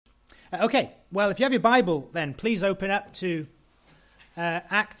Okay, well, if you have your Bible, then please open up to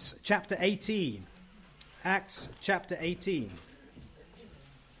Acts chapter 18. Acts chapter 18.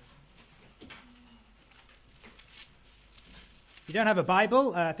 If you don't have a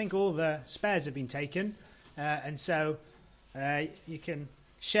Bible, I think all the spares have been taken, and so you can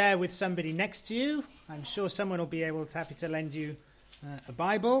share with somebody next to you. I'm sure someone will be happy to lend you a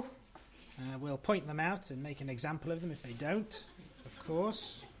Bible. We'll point them out and make an example of them if they don't, of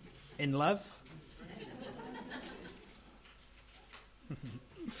course, in love.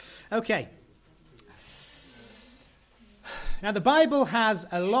 Okay. Now, the Bible has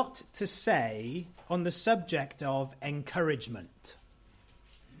a lot to say on the subject of encouragement.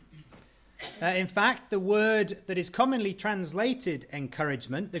 In fact, the word that is commonly translated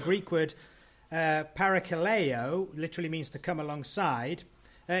encouragement, the Greek word parakaleo, literally means to come alongside.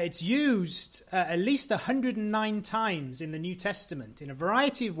 It's used at least 109 times in the New Testament in a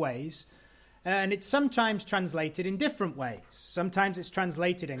variety of ways, and it's sometimes translated in different ways. Sometimes it's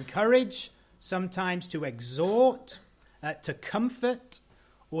translated encourage, sometimes to exhort, to comfort,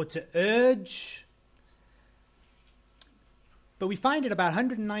 or to urge. But we find it about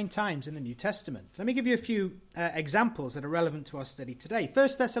 109 times in the New Testament. Let me give you a few examples that are relevant to our study today. 1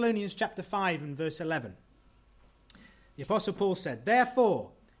 Thessalonians chapter 5 and verse 11. The Apostle Paul said,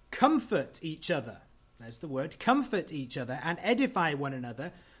 "Therefore, comfort each other." There's the word, comfort each other and edify one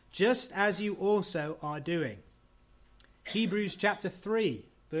another, just as you also are doing. Hebrews chapter 3,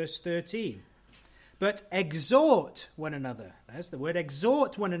 verse 13. "But exhort one another." There's the word,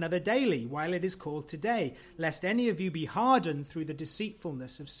 exhort one another daily, while it is called today, lest any of you be hardened through the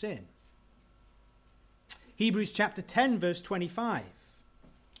deceitfulness of sin. Hebrews chapter 10, verse 25.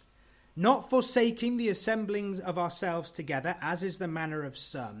 "Not forsaking the assemblings of ourselves together, as is the manner of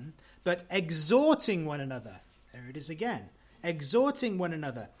some, but exhorting one another." There it is again. "Exhorting one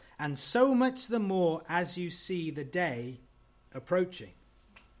another, and so much the more as you see the day approaching."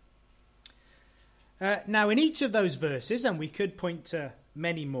 Now, in each of those verses, and we could point to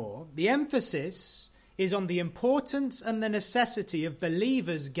many more, the emphasis is on the importance and the necessity of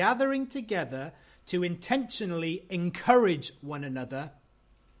believers gathering together to intentionally encourage one another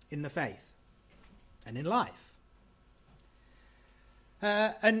in the faith and in life.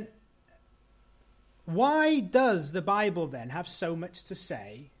 And why does the Bible then have so much to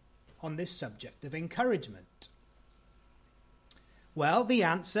say on this subject of encouragement? Well, the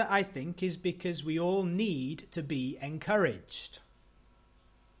answer, I think, is because we all need to be encouraged.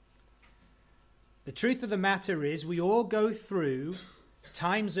 The truth of the matter is we all go through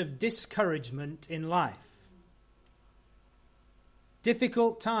times of discouragement in life.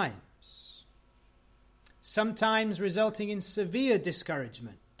 Difficult times, sometimes resulting in severe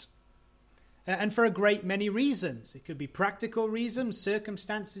discouragement, and for a great many reasons. It could be practical reasons,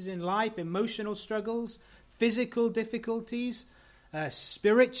 circumstances in life, emotional struggles, physical difficulties,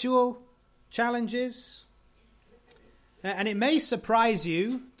 spiritual challenges. And it may surprise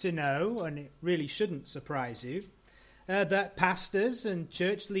you to know, and it really shouldn't surprise you, that pastors and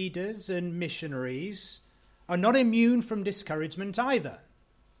church leaders and missionaries are not immune from discouragement either.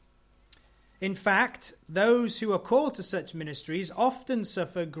 In fact, those who are called to such ministries often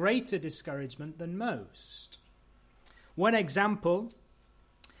suffer greater discouragement than most. One example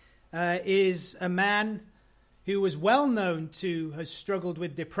is a man who was well known to have struggled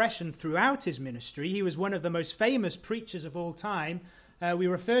with depression throughout his ministry. He was one of the most famous preachers of all time. We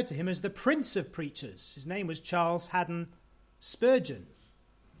referred to him as the Prince of Preachers. His name was Charles Haddon Spurgeon.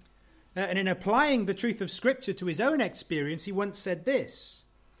 And in applying the truth of Scripture to his own experience, he once said this: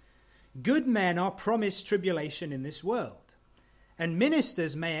 "Good men are promised tribulation in this world, and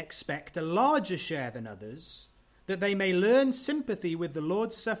ministers may expect a larger share than others, that they may learn sympathy with the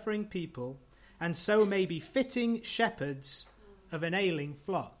Lord's suffering people, and so may be fitting shepherds of an ailing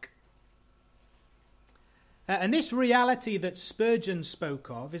flock." And this reality that Spurgeon spoke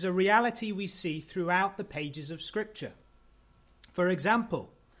of is a reality we see throughout the pages of Scripture. For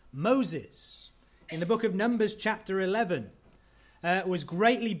example, Moses, in the book of Numbers chapter 11, was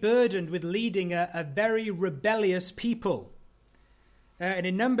greatly burdened with leading a very rebellious people. And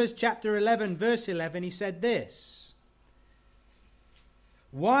in Numbers chapter 11, verse 11, he said this: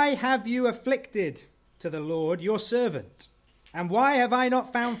 "Why have you afflicted to the Lord your servant? And why have I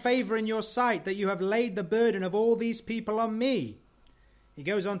not found favor in your sight, that you have laid the burden of all these people on me?" He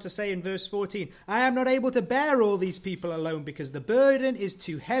goes on to say in verse 14, "I am not able to bear all these people alone, because the burden is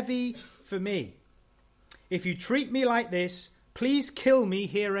too heavy for me. If you treat me like this, please kill me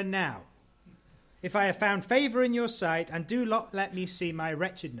here and now, if I have found favor in your sight, and do not let me see my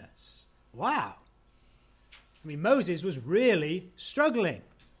wretchedness." Wow. I mean, Moses was really struggling.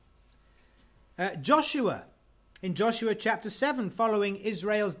 Joshua, in Joshua chapter 7, following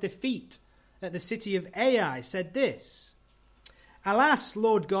Israel's defeat at the city of Ai, said this: "Alas,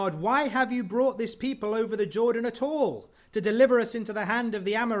 Lord God, why have you brought this people over the Jordan at all, to deliver us into the hand of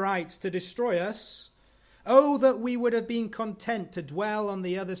the Amorites to destroy us? Oh, that we would have been content to dwell on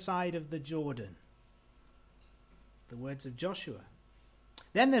the other side of the Jordan." The words of Joshua.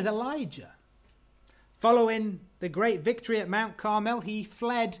 Then there's Elijah. Following the great victory at Mount Carmel, he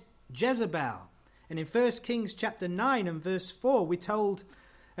fled Jezebel. And in 1 Kings chapter 9 and verse 4, we're told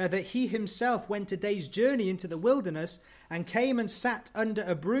that he himself went a day's journey into the wilderness and came and sat under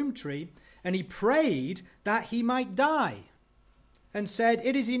a broom tree, and he prayed that he might die, and said,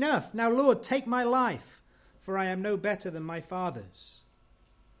 "It is enough. Now, Lord, take my life, for I am no better than my fathers."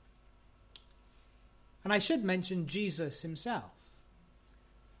 And I should mention Jesus himself,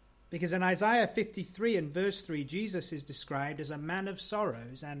 because in Isaiah 53 and verse 3, Jesus is described as a man of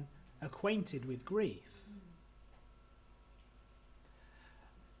sorrows and acquainted with grief.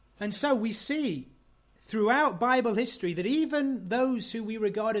 And so we see throughout Bible history that even those who we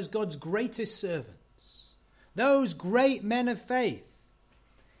regard as God's greatest servants, those great men of faith,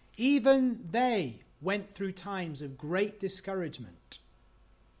 even they went through times of great discouragement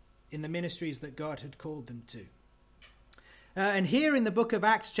in the ministries that God had called them to. And here in the book of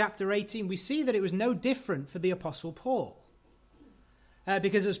Acts chapter 18, we see that it was no different for the Apostle Paul.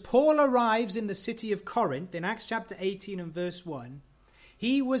 Because as Paul arrives in the city of Corinth, in Acts chapter 18 and verse 1,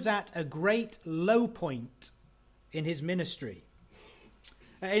 he was at a great low point in his ministry.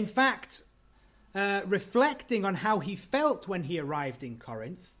 In fact, reflecting on how he felt when he arrived in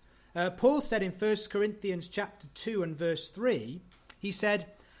Corinth, Paul said in 1 Corinthians chapter 2 and verse 3, he said,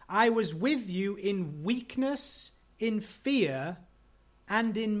 "I was with you in weakness, in fear,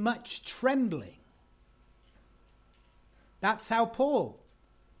 and in much trembling." That's how Paul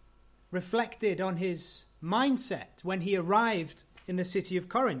reflected on his mindset when he arrived in the city of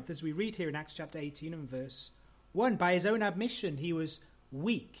Corinth, as we read here in Acts chapter 18 and verse 1. By his own admission, he was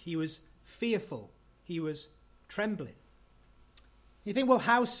weak, he was fearful, he was trembling. You think, well,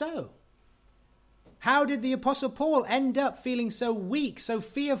 how so? How did the Apostle Paul end up feeling so weak, so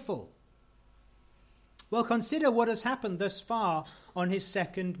fearful? Well, consider what has happened thus far on his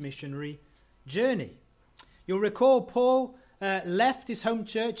second missionary journey. You'll recall Paul left his home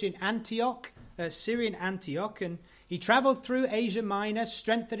church in Antioch, Syrian Antioch, and he traveled through Asia Minor,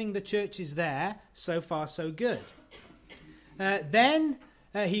 strengthening the churches there. So far, so good. Then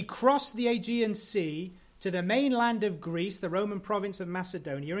he crossed the Aegean Sea to the mainland of Greece, the Roman province of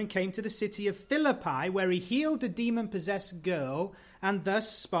Macedonia, and came to the city of Philippi, where he healed a demon-possessed girl and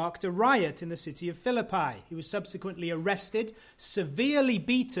thus sparked a riot in the city of Philippi. He was subsequently arrested, severely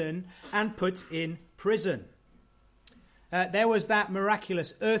beaten, and put in prison. There was that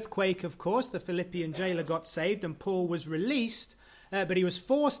miraculous earthquake, of course. The Philippian jailer got saved and Paul was released, but he was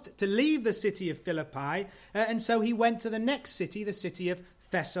forced to leave the city of Philippi, and so he went to the next city, the city of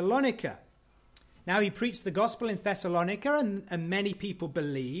Thessalonica. Now he preached the gospel in Thessalonica, and many people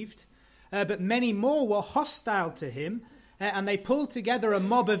believed, but many more were hostile to him, and they pulled together a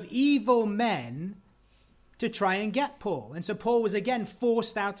mob of evil men to try and get Paul. And so Paul was again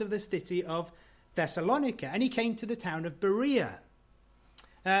forced out of the city of Thessalonica, and he came to the town of Berea.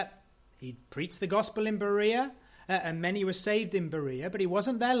 He preached the gospel in Berea, and many were saved in Berea, but he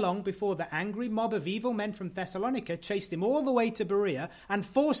wasn't there long before the angry mob of evil men from Thessalonica chased him all the way to Berea and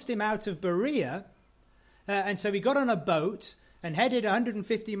forced him out of Berea, and so he got on a boat and headed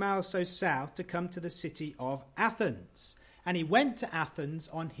 150 miles so south to come to the city of Athens. And he went to Athens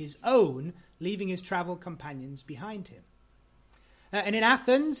on his own, leaving his travel companions behind him. And in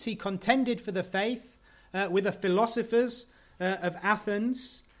Athens, he contended for the faith with the philosophers of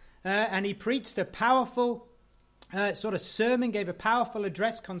Athens, and he preached a powerful sort of sermon, gave a powerful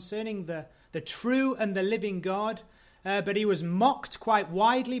address concerning the true and the living God, but he was mocked quite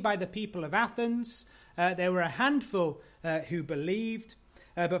widely by the people of Athens. There were a handful who believed,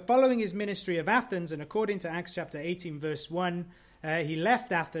 but following his ministry of Athens, and according to Acts chapter 18, verse 1, he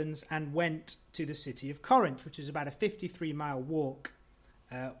left Athens and went to the city of Corinth, which is about a 53-mile walk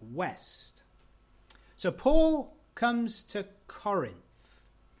west. So Paul comes to Corinth.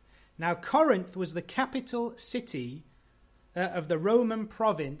 Now, Corinth was the capital city of the Roman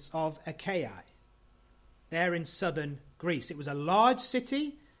province of Achaia, there in southern Greece. It was a large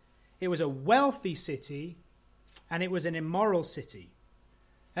city, it was a wealthy city, and it was an immoral city.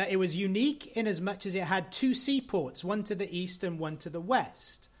 It was unique in as much as it had two seaports, one to the east and one to the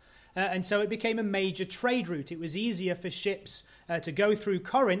west. And so it became a major trade route. It was easier for ships to go through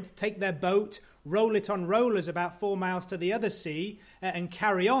Corinth, take their boat, roll it on rollers about 4 miles to the other sea, and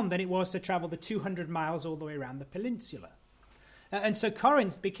carry on than it was to travel the 200 miles all the way around the peninsula. And so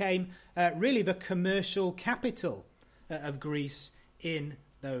Corinth became really the commercial capital of Greece in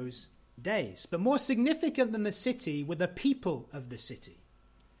those days. But more significant than the city were the people of the city.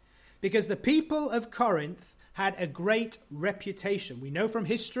 Because the people of Corinth had a great reputation. We know from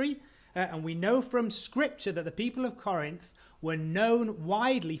history and we know from scripture that the people of Corinth were known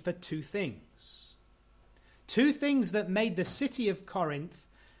widely for two things. Two things that made the city of Corinth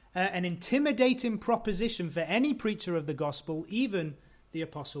an intimidating proposition for any preacher of the gospel, even the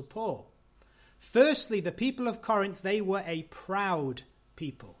Apostle Paul. Firstly, the people of Corinth, they were a proud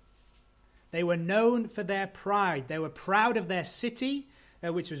people. They were known for their pride. They were proud of their city,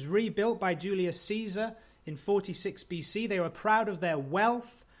 which was rebuilt by Julius Caesar in 46 BC. They were proud of their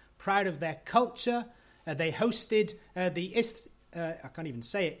wealth, proud of their culture. They hosted the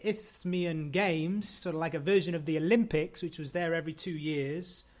Isthmian Games, sort of like a version of the Olympics, which was there every 2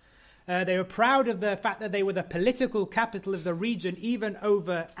 years. They were proud of the fact that they were the political capital of the region, even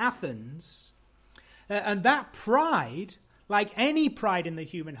over Athens. And that pride, like any pride in the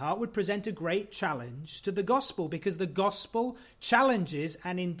human heart, would present a great challenge to the gospel, because the gospel challenges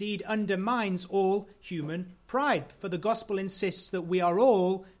and indeed undermines all human pride. For the gospel insists that we are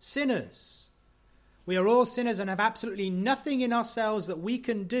all sinners. We are all sinners and have absolutely nothing in ourselves that we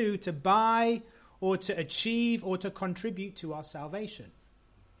can do to buy or to achieve or to contribute to our salvation.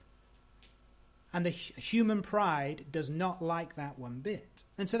 And the human pride does not like that one bit.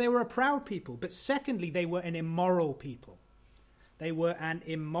 And so they were a proud people. But secondly, they were an immoral people. They were an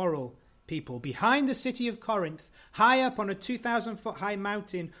immoral people. Behind the city of Corinth, high up on a 2,000-foot high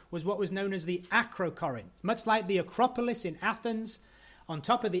mountain, was what was known as the Acrocorinth. Much like the Acropolis in Athens, on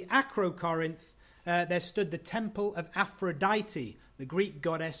top of the Acrocorinth, there stood the temple of Aphrodite, the Greek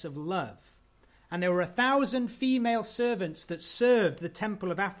goddess of love. And there were 1,000 female servants that served the temple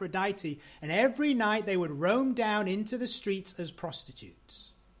of Aphrodite, and every night they would roam down into the streets as prostitutes.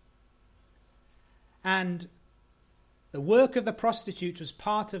 And the work of the prostitutes was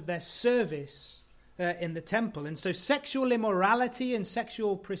part of their service in the temple. And so sexual immorality and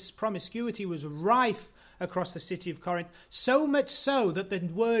sexual promiscuity was rife across the city of Corinth, so much so that the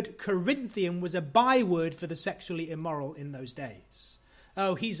word Corinthian was a byword for the sexually immoral in those days.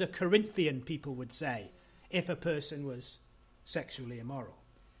 Oh, he's a Corinthian, people would say, if a person was sexually immoral.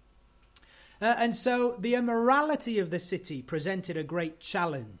 And so the immorality of the city presented a great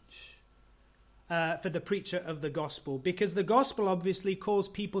challenge for the preacher of the gospel, because the gospel obviously calls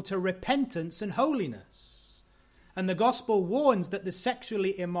people to repentance and holiness. And the gospel warns that the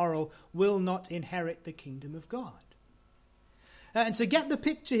sexually immoral will not inherit the kingdom of God. And so get the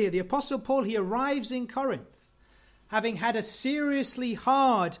picture here. The Apostle Paul, he arrives in Corinth, having had a seriously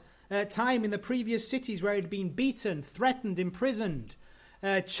hard time in the previous cities where he'd been beaten, threatened, imprisoned,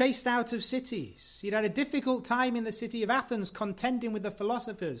 chased out of cities. He'd had a difficult time in the city of Athens, contending with the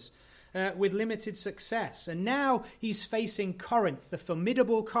philosophers with limited success. And now he's facing Corinth, the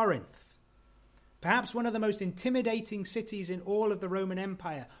formidable Corinth, perhaps one of the most intimidating cities in all of the Roman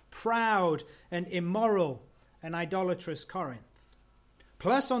Empire, proud and immoral and idolatrous Corinth.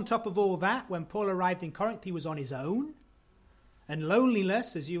 Plus, on top of all that, when Paul arrived in Corinth, he was on his own. And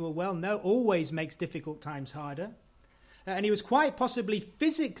loneliness, as you will well know, always makes difficult times harder. And he was quite possibly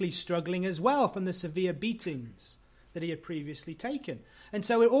physically struggling as well from the severe beatings that he had previously taken. And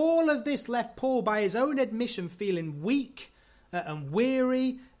so all of this left Paul, by his own admission, feeling weak and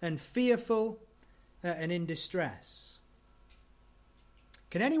weary and fearful and in distress.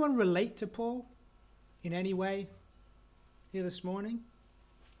 Can anyone relate to Paul in any way here this morning?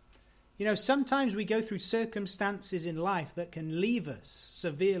 You know, sometimes we go through circumstances in life that can leave us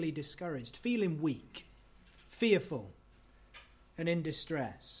severely discouraged, feeling weak, fearful, and in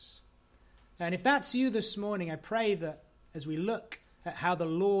distress. And if that's you this morning, I pray that as we look at how the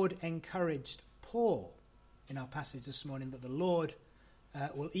Lord encouraged Paul in our passage this morning, that the Lord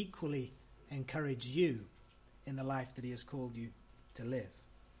will equally encourage you in the life that he has called you to live.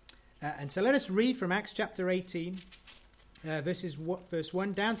 And so let us read from Acts chapter 18, verse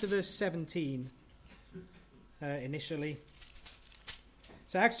 1 down to verse 17 initially.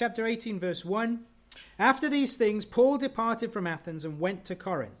 So Acts chapter 18, verse 1. After these things, Paul departed from Athens and went to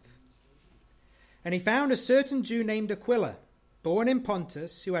Corinth. And he found a certain Jew named Aquila, born in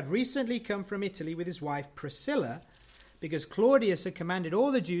Pontus, who had recently come from Italy with his wife Priscilla, because Claudius had commanded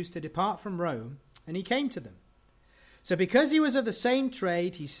all the Jews to depart from Rome, and he came to them. So because he was of the same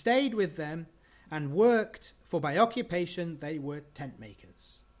trade, he stayed with them and worked, for by occupation they were tent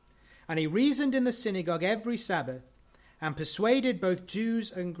makers. And he reasoned in the synagogue every Sabbath and persuaded both Jews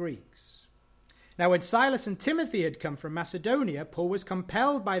and Greeks. Now when Silas and Timothy had come from Macedonia, Paul was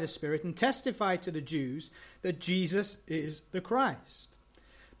compelled by the Spirit and testified to the Jews that Jesus is the Christ.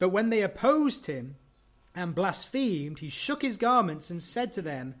 But when they opposed him and blasphemed, he shook his garments and said to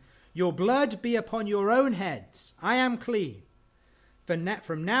them, "Your blood be upon your own heads. I am clean.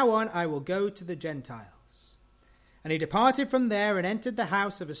 From now on I will go to the Gentiles." And he departed from there and entered the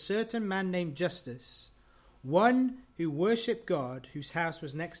house of a certain man named Justus, one who worshipped God, whose house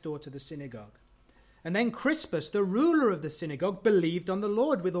was next door to the synagogue. And then Crispus, the ruler of the synagogue, believed on the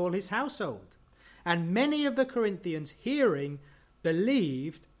Lord with all his household. And many of the Corinthians, hearing,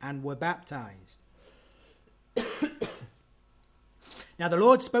 believed and were baptized. Now the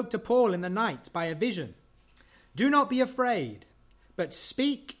Lord spoke to Paul in the night by a vision. "Do not be afraid, but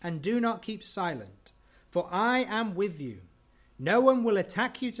speak and do not keep silent, for I am with you. No one will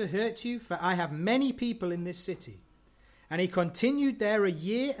attack you to hurt you, for I have many people in this city." And he continued there 1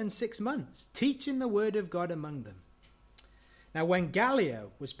 year and 6 months, teaching the word of God among them. Now when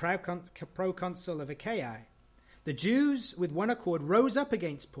Gallio was proconsul of Achaia, the Jews with one accord rose up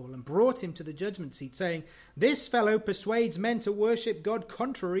against Paul and brought him to the judgment seat, saying, "This fellow persuades men to worship God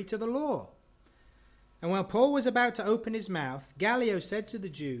contrary to the law." And while Paul was about to open his mouth, Gallio said to the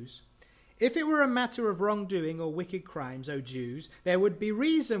Jews, "If it were a matter of wrongdoing or wicked crimes, O Jews, there would be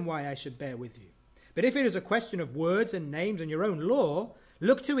reason why I should bear with you. But if it is a question of words and names and your own law,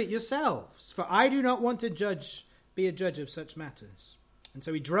 look to it yourselves, for I do not want to be a judge of such matters." And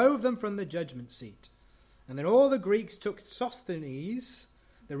so he drove them from the judgment seat. And then all the Greeks took Sosthenes,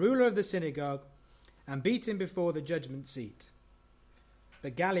 the ruler of the synagogue, and beat him before the judgment seat.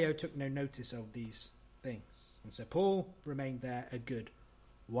 But Gallio took no notice of these things. And so Paul remained there a good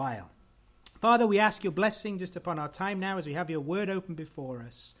while. Father, we ask your blessing just upon our time now as we have your word open before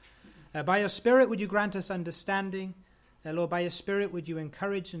us. By your Spirit, would you grant us understanding? Lord, by your Spirit, would you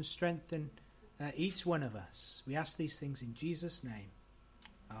encourage and strengthen each one of us? We ask these things in Jesus' name.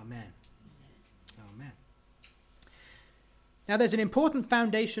 Amen. Amen. Now, there's an important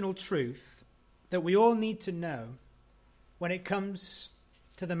foundational truth that we all need to know when it comes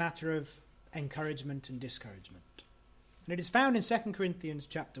to the matter of encouragement and discouragement. And it is found in 2 Corinthians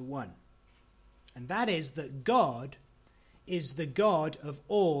chapter 1. And that is that God is the God of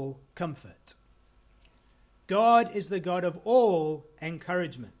all comfort. God is the God of all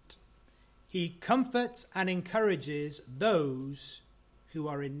encouragement. He comforts and encourages those who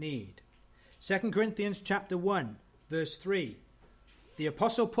are in need. 2 Corinthians chapter 1, verse 3. The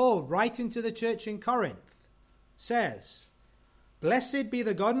Apostle Paul, writing to the church in Corinth, says, "Blessed be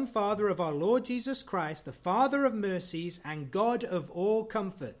the God and Father of our Lord Jesus Christ, the Father of mercies and God of all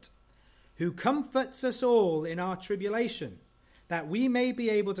comfort, who comforts us all in our tribulation, that we may be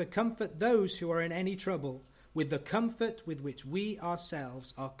able to comfort those who are in any trouble with the comfort with which we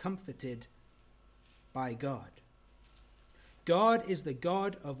ourselves are comforted by God." God is the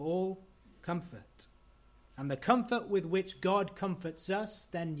God of all comfort. And the comfort with which God comforts us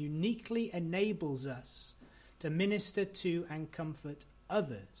then uniquely enables us to minister to and comfort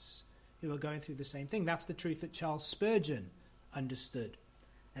others who are going through the same thing. That's the truth that Charles Spurgeon understood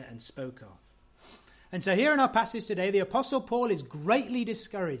and spoke of. And so here in our passage today, the Apostle Paul is greatly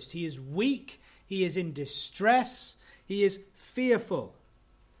discouraged. He is weak. He is in distress. He is fearful.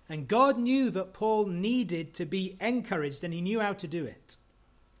 And God knew that Paul needed to be encouraged, and he knew how to do it.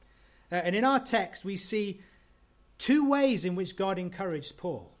 And in our text, we see two ways in which God encouraged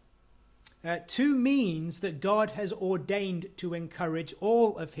Paul. Two means that God has ordained to encourage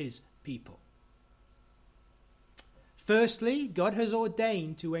all of his people. Firstly, God has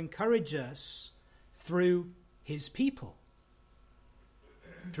ordained to encourage us through his people.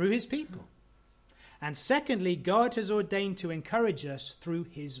 Through his people. And secondly, God has ordained to encourage us through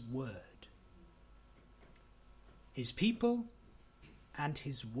his word. His people and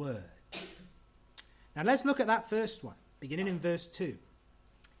his word. Now let's look at that first one, beginning in verse 2.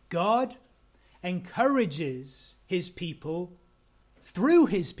 God encourages his people through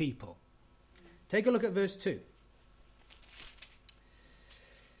his people. Take a look at verse 2.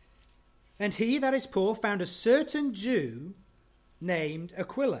 "And he," that is Paul, "found a certain Jew named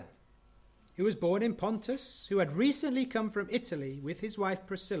Aquila, who was born in Pontus, who had recently come from Italy with his wife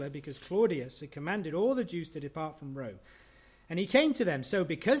Priscilla, because Claudius had commanded all the Jews to depart from Rome. And he came to them. So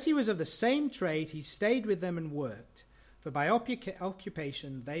because he was of the same trade, he stayed with them and worked. For by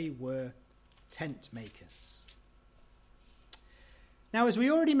occupation they were tent makers." Now, as we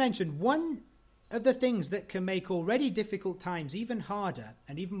already mentioned, one of the things that can make already difficult times even harder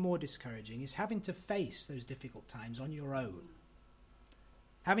and even more discouraging is having to face those difficult times on your own.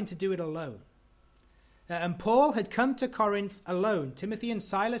 having to do it alone. And Paul had come to Corinth alone. Timothy and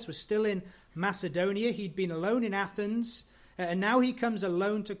Silas were still in Macedonia. He'd been alone in Athens, and now he comes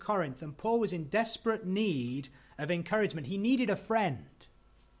alone to Corinth. And Paul was in desperate need of encouragement. He needed a friend.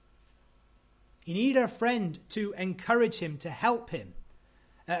 He needed a friend to encourage him, to help him.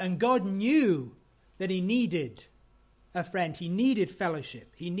 And God knew that he needed a friend. He needed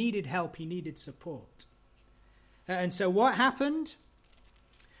fellowship. He needed help. He needed support. And so what happened?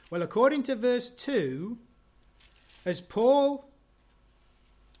 Well, according to verse 2, as Paul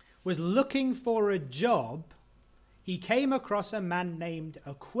was looking for a job, he came across a man named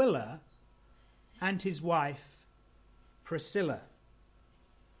Aquila and his wife Priscilla.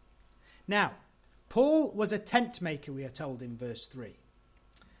 Now, Paul was a tent maker, we are told in verse 3.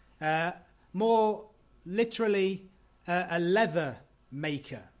 More literally, a leather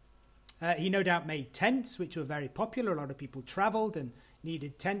maker. He no doubt made tents, which were very popular. A lot of people travelled and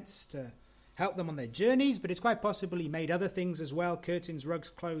needed tents to help them on their journeys, but it's quite possible he made other things as well, curtains, rugs,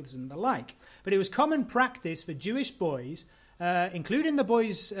 clothes, and the like. But it was common practice for Jewish boys, including the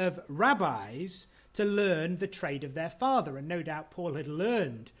boys of rabbis, to learn the trade of their father. And no doubt Paul had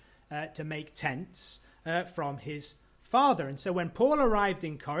learned to make tents from his father. And so when Paul arrived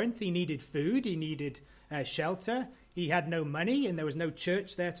in Corinth, he needed food, he needed shelter, he had no money, and there was no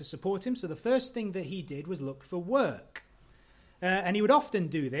church there to support him. So the first thing that he did was look for work. And he would often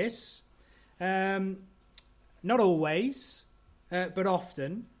do this, not always, but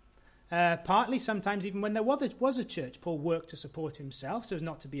often. Partly, sometimes even when there was a church, Paul worked to support himself so as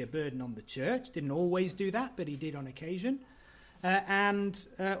not to be a burden on the church. Didn't always do that, but he did on occasion. And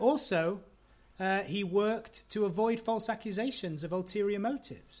also, he worked to avoid false accusations of ulterior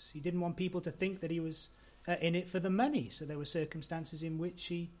motives. He didn't want people to think that he was in it for the money. So there were circumstances in which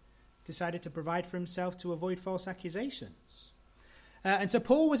he decided to provide for himself to avoid false accusations. And so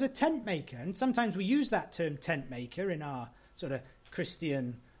Paul was a tent maker, and sometimes we use that term tent maker in our sort of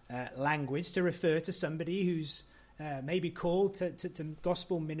Christian language to refer to somebody who's maybe called to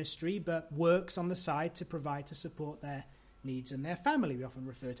gospel ministry but works on the side to provide to support their needs and their family. We often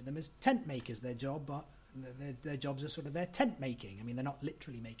refer to them as tent makers. Their jobs are sort of their tent making. I mean, they're not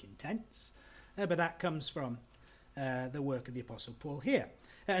literally making tents, but that comes from the work of the Apostle Paul here.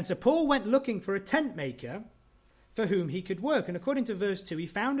 And so Paul went looking for a tent maker for whom he could work. And according to verse 2, he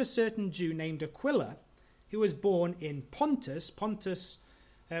found a certain Jew named Aquila, who was born in Pontus. Pontus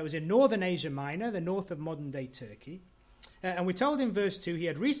was in northern Asia Minor, the north of modern-day Turkey. And we're told in verse 2, he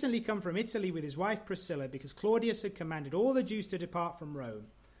had recently come from Italy with his wife Priscilla because Claudius had commanded all the Jews to depart from Rome.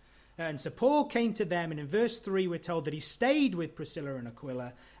 And so Paul came to them, and in verse 3 we're told that he stayed with Priscilla and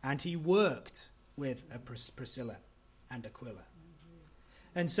Aquila, and he worked with Priscilla and Aquila.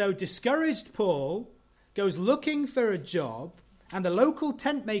 And so discouraged Paul goes looking for a job, and the local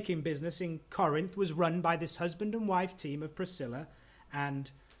tent-making business in Corinth was run by this husband and wife team of Priscilla and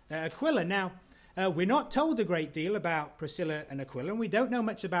Aquila. Now, we're not told a great deal about Priscilla and Aquila, and we don't know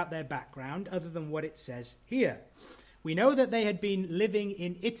much about their background other than what it says here. We know that they had been living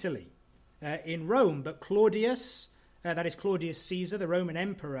in Italy, in Rome, but Claudius, that is Claudius Caesar, the Roman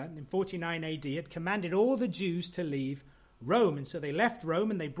emperor, in 49 AD, had commanded all the Jews to leave Rome. And so they left Rome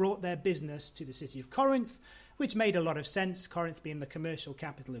and they brought their business to the city of Corinth, which made a lot of sense. Corinth being the commercial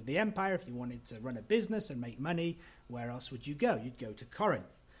capital of the empire. If you wanted to run a business and make money, where else would you go? You'd go to Corinth.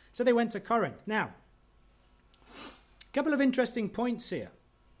 So they went to Corinth. Now, a couple of interesting points here.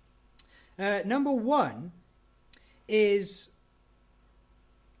 Number one is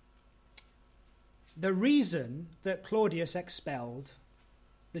the reason that Claudius expelled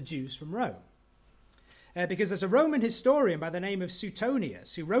the Jews from Rome. Because there's a Roman historian by the name of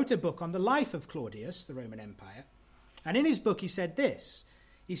Suetonius who wrote a book on the life of Claudius, the Roman Empire. And in his book he said this.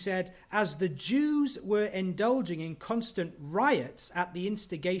 He said, as the Jews were indulging in constant riots at the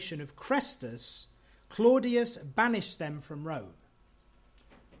instigation of Chrestus, Claudius banished them from Rome.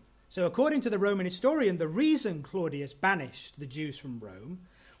 So according to the Roman historian, the reason Claudius banished the Jews from Rome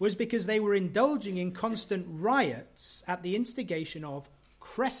was because they were indulging in constant riots at the instigation of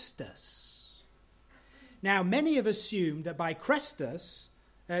Chrestus. Now, many have assumed that by Chrestus,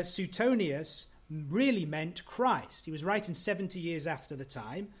 Suetonius really meant Christ. He was writing 70 years after the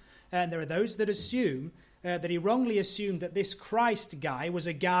time, and there are those that assume that he wrongly assumed that this Christ guy was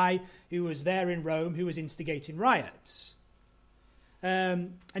a guy who was there in Rome who was instigating riots.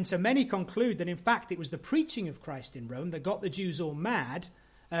 And so many conclude that, in fact, it was the preaching of Christ in Rome that got the Jews all mad,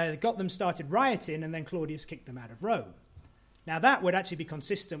 got them started rioting, and then Claudius kicked them out of Rome. Now, that would actually be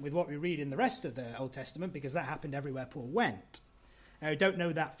consistent with what we read in the rest of the Old Testament, because that happened everywhere Paul went. I don't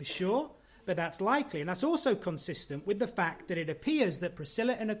know that for sure, but that's likely. And that's also consistent with the fact that it appears that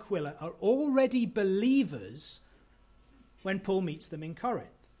Priscilla and Aquila are already believers when Paul meets them in Corinth.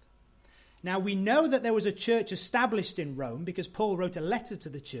 Now, we know that there was a church established in Rome because Paul wrote a letter to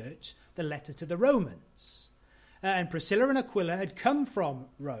the church, the letter to the Romans. And Priscilla and Aquila had come from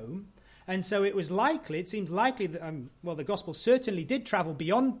Rome. And so it seems likely that, the gospel certainly did travel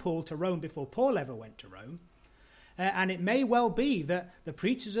beyond Paul to Rome before Paul ever went to Rome. And it may well be that the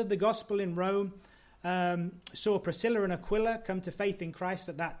preachers of the gospel in Rome saw Priscilla and Aquila come to faith in Christ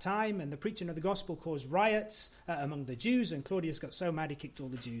at that time, and the preaching of the gospel caused riots among the Jews, and Claudius got so mad he kicked all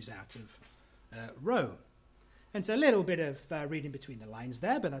the Jews out of Rome. And so a little bit of reading between the lines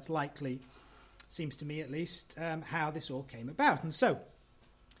there, but that's likely, seems to me at least, how this all came about. And so,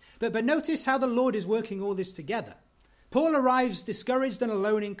 but notice how the Lord is working all this together. Paul arrives discouraged and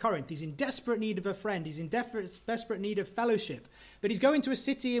alone in Corinth. He's in desperate need of a friend. He's in desperate need of fellowship. But he's going to a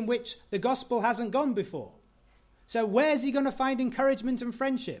city in which the gospel hasn't gone before. So where's he going to find encouragement and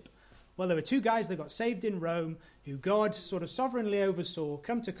friendship? Well, there were two guys that got saved in Rome who God sort of sovereignly oversaw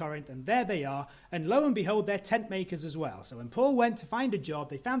come to Corinth, and there they are. And lo and behold, they're tent makers as well. So when Paul went to find a job,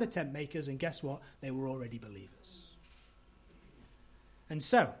 they found the tent makers, and guess what? They were already believers. And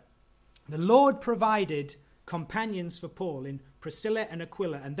so the Lord provided companions for Paul in Priscilla and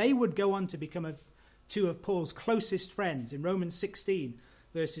Aquila, and they would go on to become two of Paul's closest friends. In Romans 16,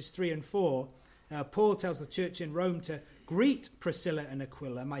 verses 3 and 4, Paul tells the church in Rome to greet Priscilla and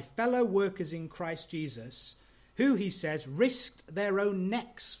Aquila, my fellow workers in Christ Jesus, who, he says, risked their own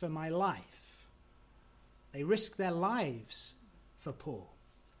necks for my life. They risked their lives for Paul.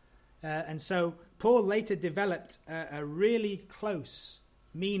 And so Paul later developed a really close,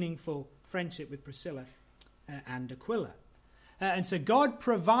 meaningful friendship with Priscilla and Aquila. And so God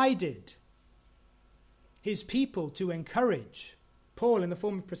provided his people to encourage Paul in the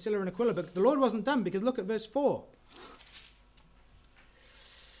form of Priscilla and Aquila. But the Lord wasn't done, because look at verse 4.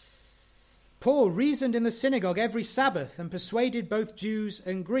 Paul reasoned in the synagogue every Sabbath and persuaded both Jews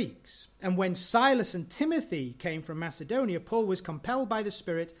and Greeks. And when Silas and Timothy came from Macedonia, Paul was compelled by the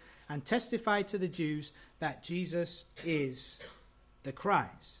Spirit and testified to the Jews that Jesus is the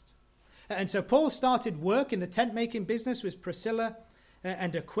Christ. And so Paul started work in the tent-making business with Priscilla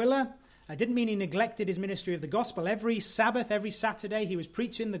and Aquila. I didn't mean he neglected his ministry of the gospel. Every Sabbath, every Saturday, he was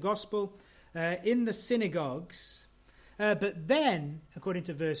preaching the gospel in the synagogues. But then, according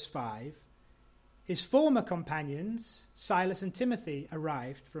to verse 5, his former companions, Silas and Timothy,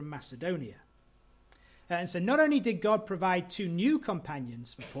 arrived from Macedonia. And so not only did God provide two new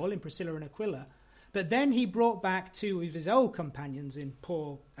companions for Paul in Priscilla and Aquila, but then he brought back two of his old companions in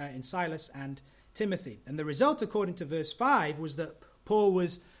Silas and Timothy. And the result, according to verse 5, was that Paul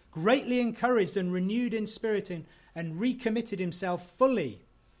was greatly encouraged and renewed in spirit and recommitted himself fully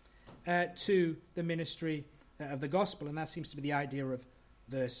to the ministry of the gospel. And that seems to be the idea of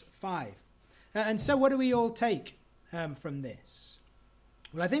verse 5. And so what do we all take from this?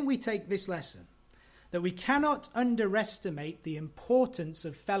 Well, I think we take this lesson, that we cannot underestimate the importance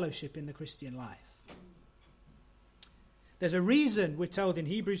of fellowship in the Christian life. There's a reason we're told in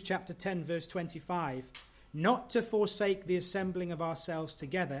Hebrews chapter 10, verse 25, not to forsake the assembling of ourselves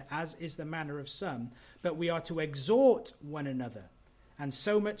together, as is the manner of some, but we are to exhort one another, and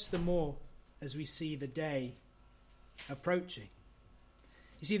so much the more as we see the day approaching.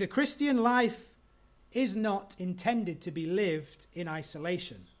 You see, the Christian life is not intended to be lived in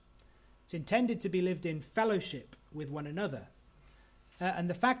isolation. It's intended to be lived in fellowship with one another. And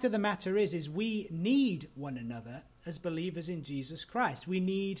the fact of the matter is we need one another as believers in Jesus Christ. We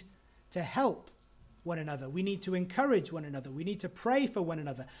need to help one another. We need to encourage one another. We need to pray for one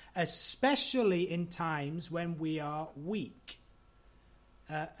another, especially in times when we are weak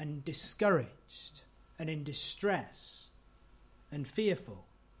and discouraged and in distress and fearful.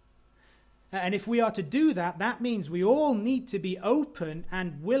 And if we are to do that, that means we all need to be open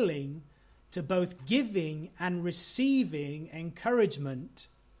and willing to both giving and receiving encouragement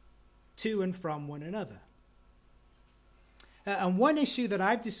to and from one another. And one issue that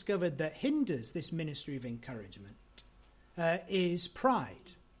I've discovered that hinders this ministry of encouragement is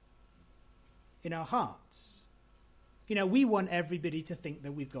pride in our hearts. You know, we want everybody to think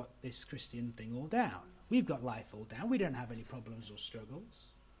that we've got this Christian thing all down. We've got life all down. We don't have any problems or struggles.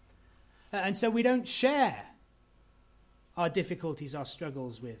 And so we don't share our difficulties, our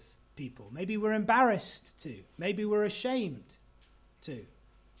struggles with people. Maybe we're embarrassed to. Maybe we're ashamed to.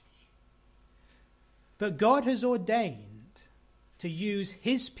 But God has ordained to use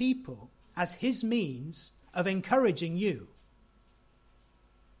his people as his means of encouraging you.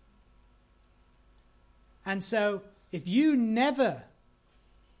 And so if you never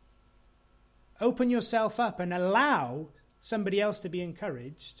open yourself up and allow somebody else to be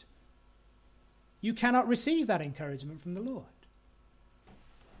encouraged, you cannot receive that encouragement from the Lord.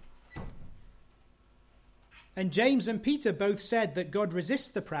 And James and Peter both said that God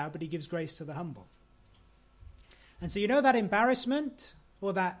resists the proud, but he gives grace to the humble. And so you know that embarrassment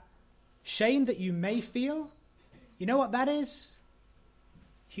or that shame that you may feel? You know what that is?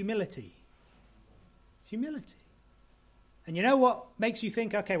 Humility. Humility. And you know what makes you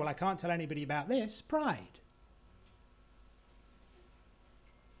think, okay, well, I can't tell anybody about this? Pride.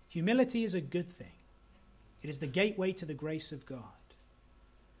 Humility is a good thing. It is the gateway to the grace of God.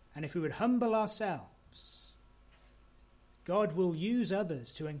 And if we would humble ourselves, God will use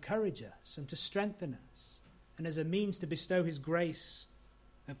others to encourage us and to strengthen us and as a means to bestow his grace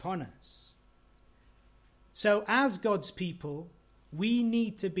upon us. So as God's people, we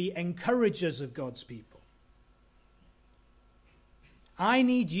need to be encouragers of God's people. I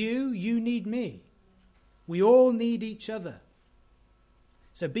need you, you need me. We all need each other.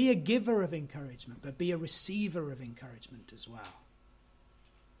 So be a giver of encouragement, but be a receiver of encouragement as well.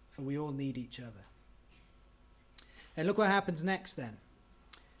 For we all need each other. And look what happens next then.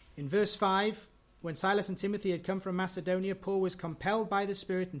 In verse 5, when Silas and Timothy had come from Macedonia, Paul was compelled by the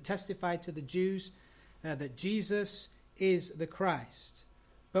Spirit and testified to the Jews that Jesus is the Christ.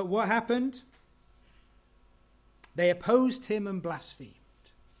 But what happened? They opposed him and blasphemed.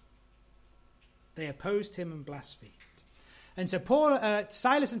 They opposed him and blasphemed. And so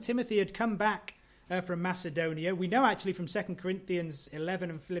Silas and Timothy had come back from Macedonia. We know actually from 2 Corinthians 11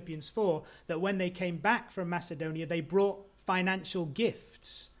 and Philippians 4 that when they came back from Macedonia, they brought financial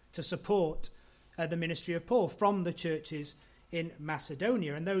gifts to support the ministry of Paul from the churches in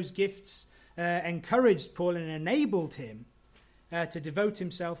Macedonia. And those gifts encouraged Paul and enabled him to devote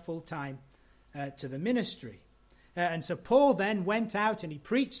himself full time to the ministry. And so Paul then went out and he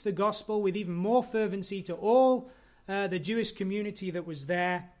preached the gospel with even more fervency to all the Jewish community that was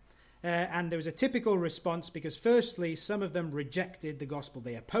there. And there was a typical response because firstly, some of them rejected the gospel.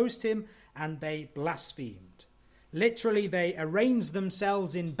 They opposed him and they blasphemed. Literally, they arranged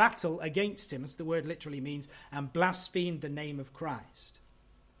themselves in battle against him, as the word literally means, and blasphemed the name of Christ.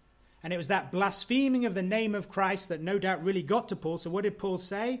 And it was that blaspheming of the name of Christ that no doubt really got to Paul. So what did Paul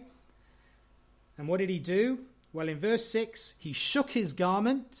say? And what did he do? Well, in verse 6, he shook his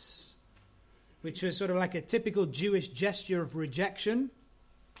garments, which was sort of like a typical Jewish gesture of rejection.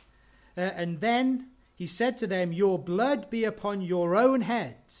 And then he said to them, "Your blood be upon your own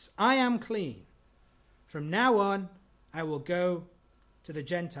heads. I am clean. From now on, I will go to the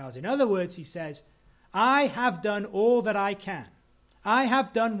Gentiles." In other words, he says, I have done all that I can. I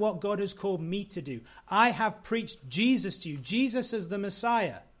have done what God has called me to do. I have preached Jesus to you, Jesus as the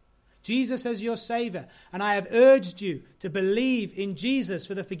Messiah, Jesus as your Savior, and I have urged you to believe in Jesus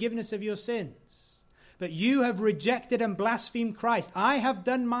for the forgiveness of your sins. But you have rejected and blasphemed Christ. I have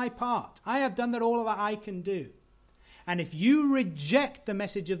done my part. I have done that all that I can do. And if you reject the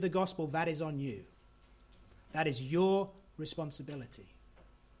message of the gospel, that is on you. That is your responsibility.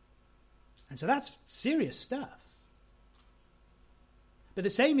 And so that's serious stuff. But the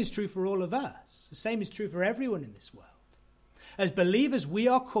same is true for all of us. The same is true for everyone in this world. As believers, we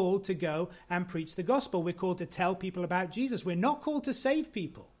are called to go and preach the gospel. We're called to tell people about Jesus. We're not called to save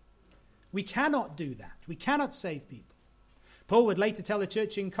people. We cannot do that. We cannot save people. Paul would later tell the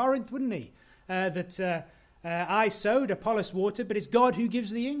church in Corinth, wouldn't he, that I sowed, Apollos watered, but it's God who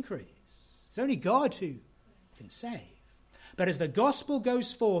gives the increase. It's only God who can save. But as the gospel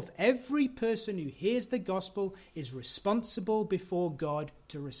goes forth, every person who hears the gospel is responsible before God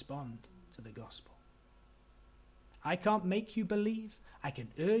to respond to the gospel. I can't make you believe. I can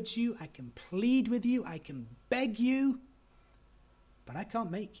urge you. I can plead with you. I can beg you. But I can't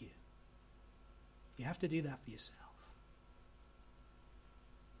make you. You have to do that for yourself.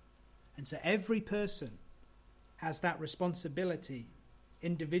 And so every person has that responsibility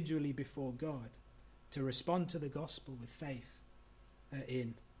individually before God to respond to the gospel with faith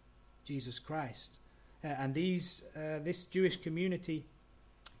in Jesus Christ. And this Jewish community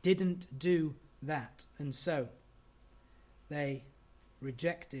didn't do that. And so they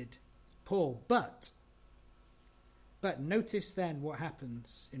rejected Paul. But notice then what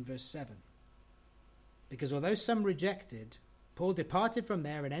happens in verse 7. Because although some rejected, Paul departed from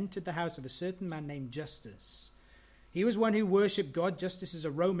there and entered the house of a certain man named Justus. He was one who worshipped God. Justus is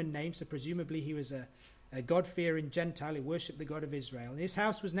a Roman name, so presumably he was a God-fearing Gentile who worshipped the God of Israel. And his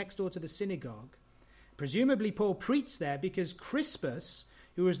house was next door to the synagogue. Presumably Paul preached there because Crispus,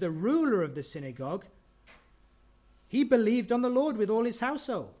 who was the ruler of the synagogue, he believed on the Lord with all his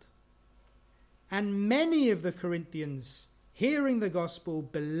household. And many of the Corinthians hearing the gospel,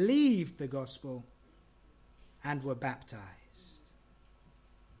 believed the gospel, and were baptized.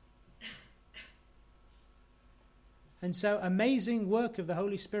 And so, amazing work of the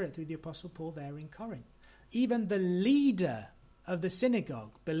Holy Spirit through the Apostle Paul there in Corinth. Even the leader of the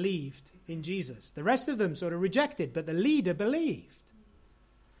synagogue believed in Jesus. The rest of them sort of rejected, but the leader believed.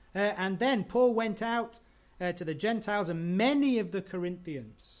 And then Paul went out to the Gentiles, and many of the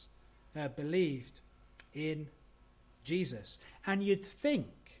Corinthians believed in Jesus. And you'd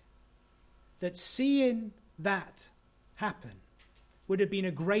think that seeing that happen would have been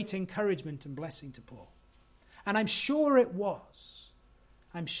a great encouragement and blessing to Paul. And I'm sure it was.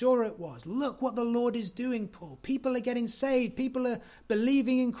 I'm sure it was. Look what the Lord is doing, Paul. People are getting saved. People are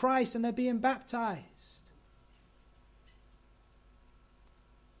believing in Christ and they're being baptized.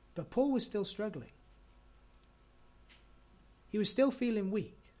 But Paul was still struggling. He was still feeling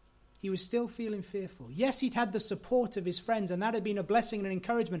weak. He was still feeling fearful. Yes, he'd had the support of his friends, and that had been a blessing and an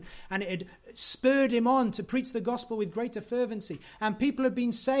encouragement, and it had spurred him on to preach the gospel with greater fervency. And people had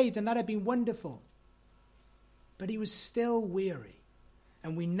been saved, and that had been wonderful. But he was still weary.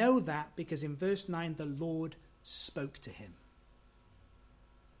 And we know that because in verse 9, the Lord spoke to him.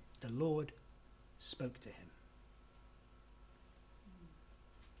 The Lord spoke to him.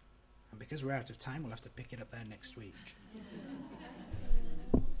 And because we're out of time, we'll have to pick it up there next week.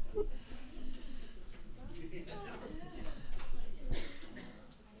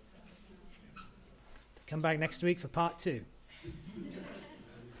 Come back next week for part 2.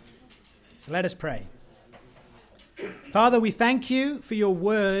 So let us pray. Father, we thank you for your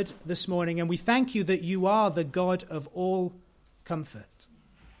word this morning, and we thank you that you are the God of all comfort.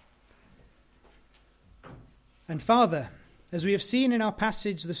 And Father, as we have seen in our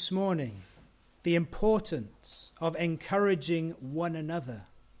passage this morning, the importance of encouraging one another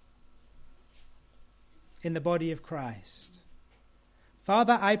in the body of Christ.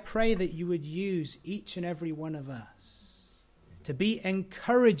 Father, I pray that you would use each and every one of us to be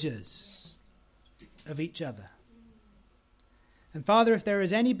encouragers of each other. And Father, if there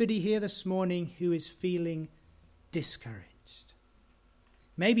is anybody here this morning who is feeling discouraged,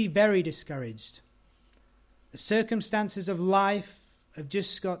 maybe very discouraged, the circumstances of life have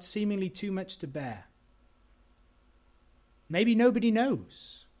just got seemingly too much to bear. Maybe nobody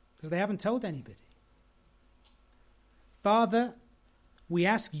knows because they haven't told anybody. Father, we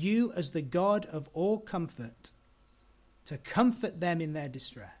ask you as the God of all comfort to comfort them in their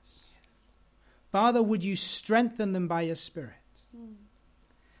distress. Yes. Father, would you strengthen them by your Spirit?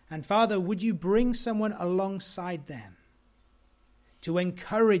 And Father, would you bring someone alongside them to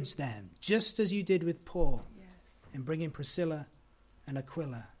encourage them, just as you did with Paul, yes, in bringing Priscilla and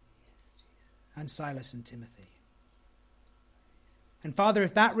Aquila, yes, and Silas and Timothy. And Father,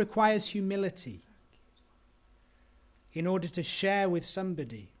 if that requires humility in order to share with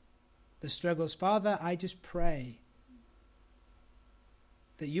somebody the struggles, Father, I just pray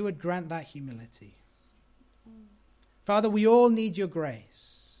that you would grant that humility. Father, we all need your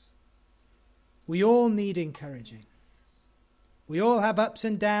grace. We all need encouraging. We all have ups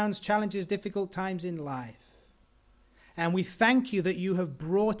and downs, challenges, difficult times in life. And we thank you that you have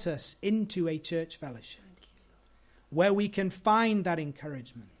brought us into a church fellowship where we can find that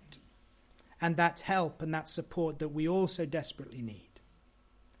encouragement and that help and that support that we all so desperately need.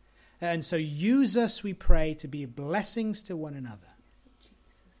 And so use us, we pray, to be blessings to one another.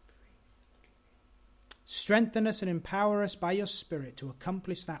 Strengthen us and empower us by your Spirit to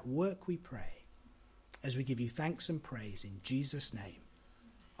accomplish that work, we pray, as we give you thanks and praise in Jesus' name.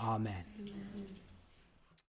 Amen. Amen.